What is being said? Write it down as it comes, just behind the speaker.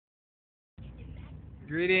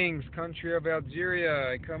Greetings, country of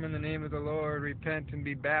Algeria. I come in the name of the Lord. Repent and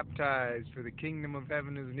be baptized, for the kingdom of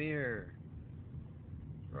heaven is near.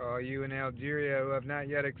 For all you in Algeria who have not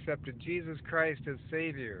yet accepted Jesus Christ as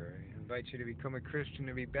Savior, I invite you to become a Christian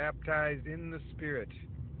and be baptized in the Spirit.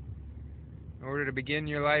 In order to begin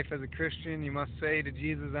your life as a Christian, you must say to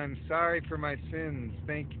Jesus, I'm sorry for my sins.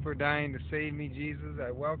 Thank you for dying to save me, Jesus.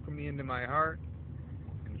 I welcome you into my heart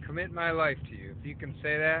and commit my life to you. If you can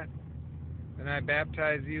say that, then I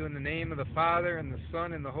baptize you in the name of the Father, and the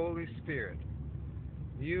Son, and the Holy Spirit.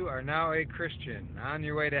 You are now a Christian, on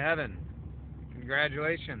your way to heaven.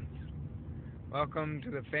 Congratulations. Welcome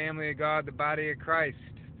to the family of God, the body of Christ.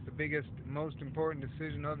 It's the biggest, most important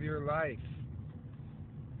decision of your life.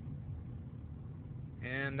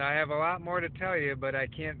 And I have a lot more to tell you, but I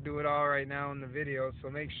can't do it all right now in the video,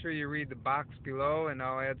 so make sure you read the box below, and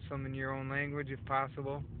I'll add some in your own language if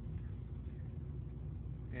possible.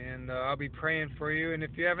 And I'll be praying for you. And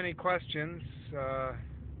if you have any questions,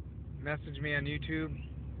 message me on YouTube,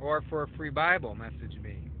 or for a free Bible, message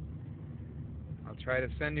me. I'll try to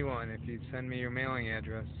send you one if you send me your mailing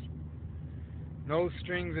address. No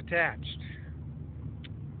strings attached.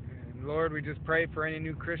 And Lord, we just pray for any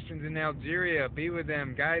new Christians in Algeria. Be with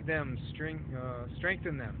them, guide them,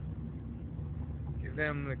 strengthen them. Give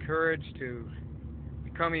them the courage to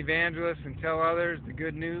become evangelists and tell others the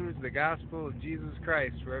good news, the gospel of Jesus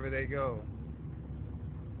Christ wherever they go.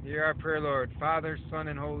 Hear our prayer, Lord, Father, Son,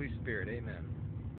 and Holy Spirit. Amen.